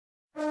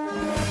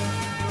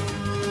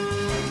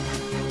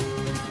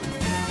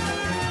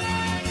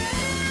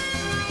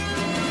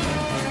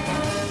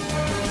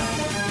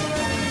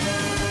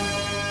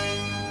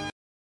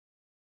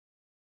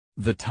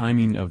The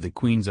timing of the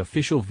Queen's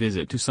official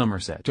visit to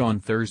Somerset on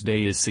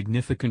Thursday is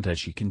significant as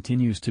she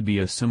continues to be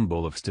a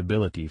symbol of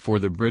stability for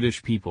the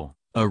British people,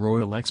 a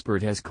royal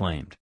expert has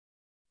claimed.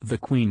 The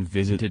Queen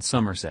visited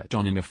Somerset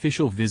on an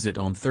official visit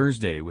on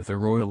Thursday, with a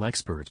royal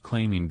expert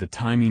claiming the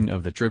timing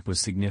of the trip was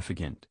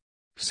significant.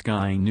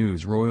 Sky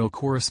News royal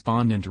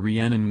correspondent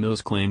Rhiannon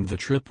Mills claimed the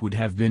trip would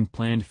have been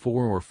planned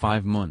 4 or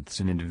 5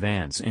 months in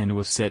advance and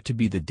was set to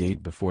be the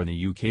date before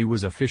the UK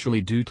was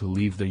officially due to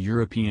leave the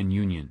European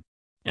Union.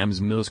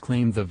 Ms. Mills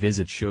claimed the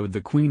visit showed the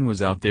Queen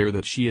was out there,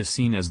 that she is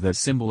seen as the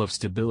symbol of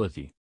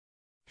stability.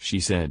 She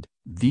said,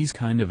 "These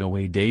kind of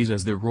away days,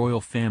 as the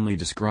royal family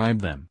described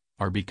them,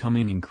 are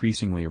becoming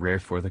increasingly rare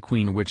for the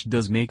Queen, which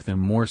does make them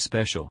more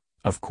special,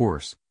 of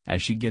course,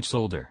 as she gets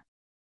older."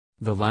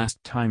 The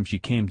last time she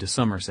came to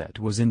Somerset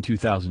was in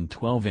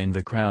 2012 and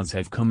the crowds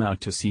have come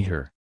out to see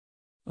her.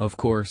 Of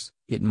course,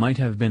 it might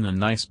have been a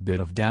nice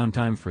bit of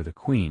downtime for the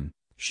Queen.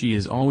 She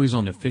is always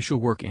on official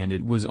work and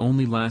it was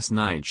only last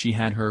night she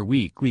had her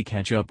weekly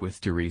catch-up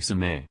with Theresa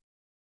May.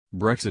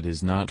 Brexit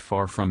is not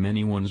far from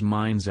anyone's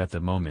minds at the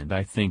moment.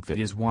 I think that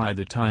is why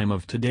the time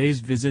of today's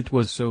visit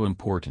was so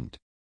important.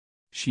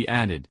 She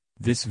added,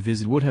 "This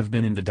visit would have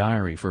been in the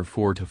diary for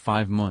 4 to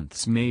 5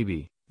 months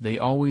maybe. They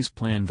always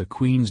planned the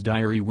Queen's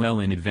diary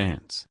well in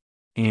advance.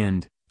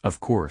 And,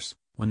 of course,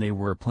 when they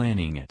were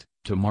planning it,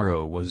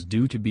 tomorrow was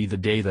due to be the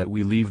day that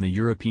we leave the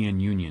European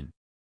Union.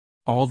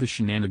 All the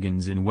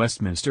shenanigans in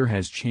Westminster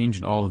has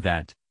changed all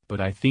that,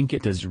 but I think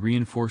it does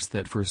reinforce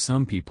that for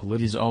some people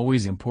it is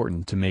always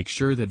important to make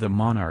sure that the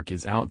monarch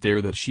is out there,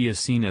 that she is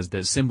seen as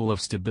the symbol of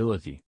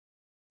stability."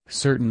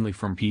 Certainly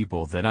from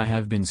people that I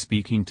have been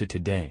speaking to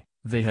today,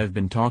 they have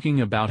been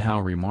talking about how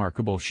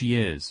remarkable she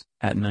is,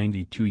 at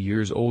 92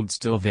 years old,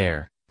 still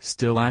there,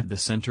 still at the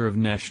center of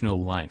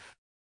national life.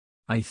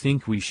 I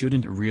think we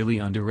shouldn't really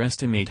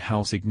underestimate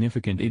how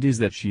significant it is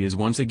that she is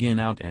once again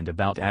out and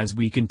about as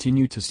we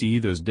continue to see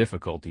those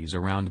difficulties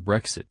around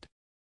Brexit.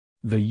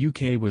 The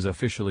UK was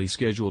officially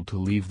scheduled to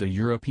leave the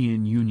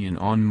European Union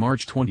on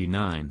March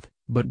 29,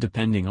 but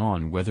depending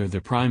on whether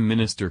the Prime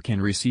Minister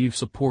can receive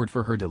support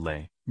for her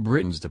delay,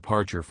 Britain's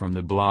departure from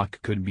the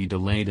bloc could be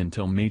delayed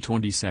until May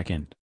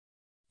 22.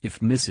 If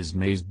Mrs.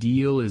 May's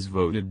deal is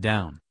voted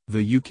down,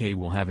 the UK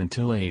will have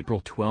until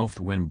April 12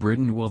 when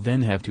Britain will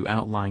then have to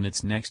outline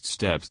its next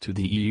steps to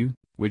the EU,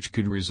 which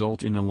could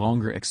result in a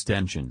longer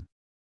extension.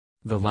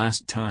 The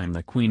last time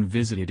the Queen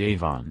visited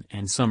Avon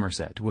and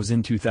Somerset was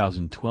in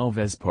 2012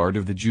 as part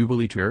of the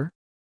Jubilee tour.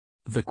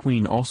 The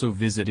Queen also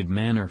visited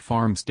Manor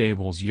Farm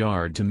Stables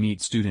Yard to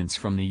meet students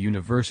from the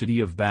University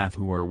of Bath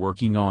who are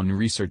working on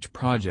research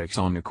projects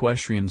on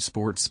equestrian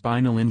sports,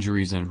 spinal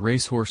injuries and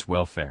racehorse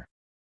welfare.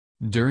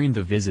 During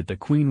the visit the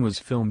Queen was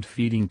filmed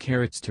feeding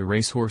carrots to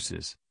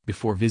racehorses,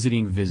 before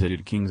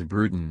visited King's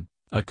Bruton,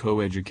 a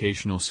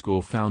co-educational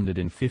school founded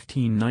in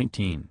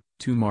 1519,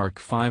 to mark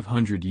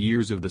 500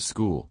 years of the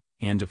school,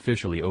 and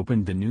officially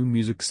opened the new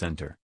music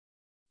centre.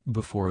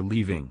 Before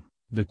leaving,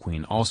 the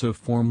Queen also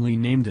formally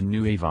named a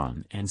new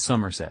Avon and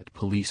Somerset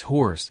police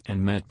horse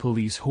and Met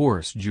police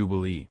horse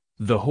Jubilee,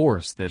 the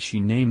horse that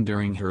she named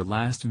during her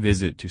last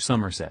visit to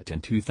Somerset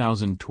in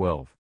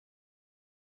 2012.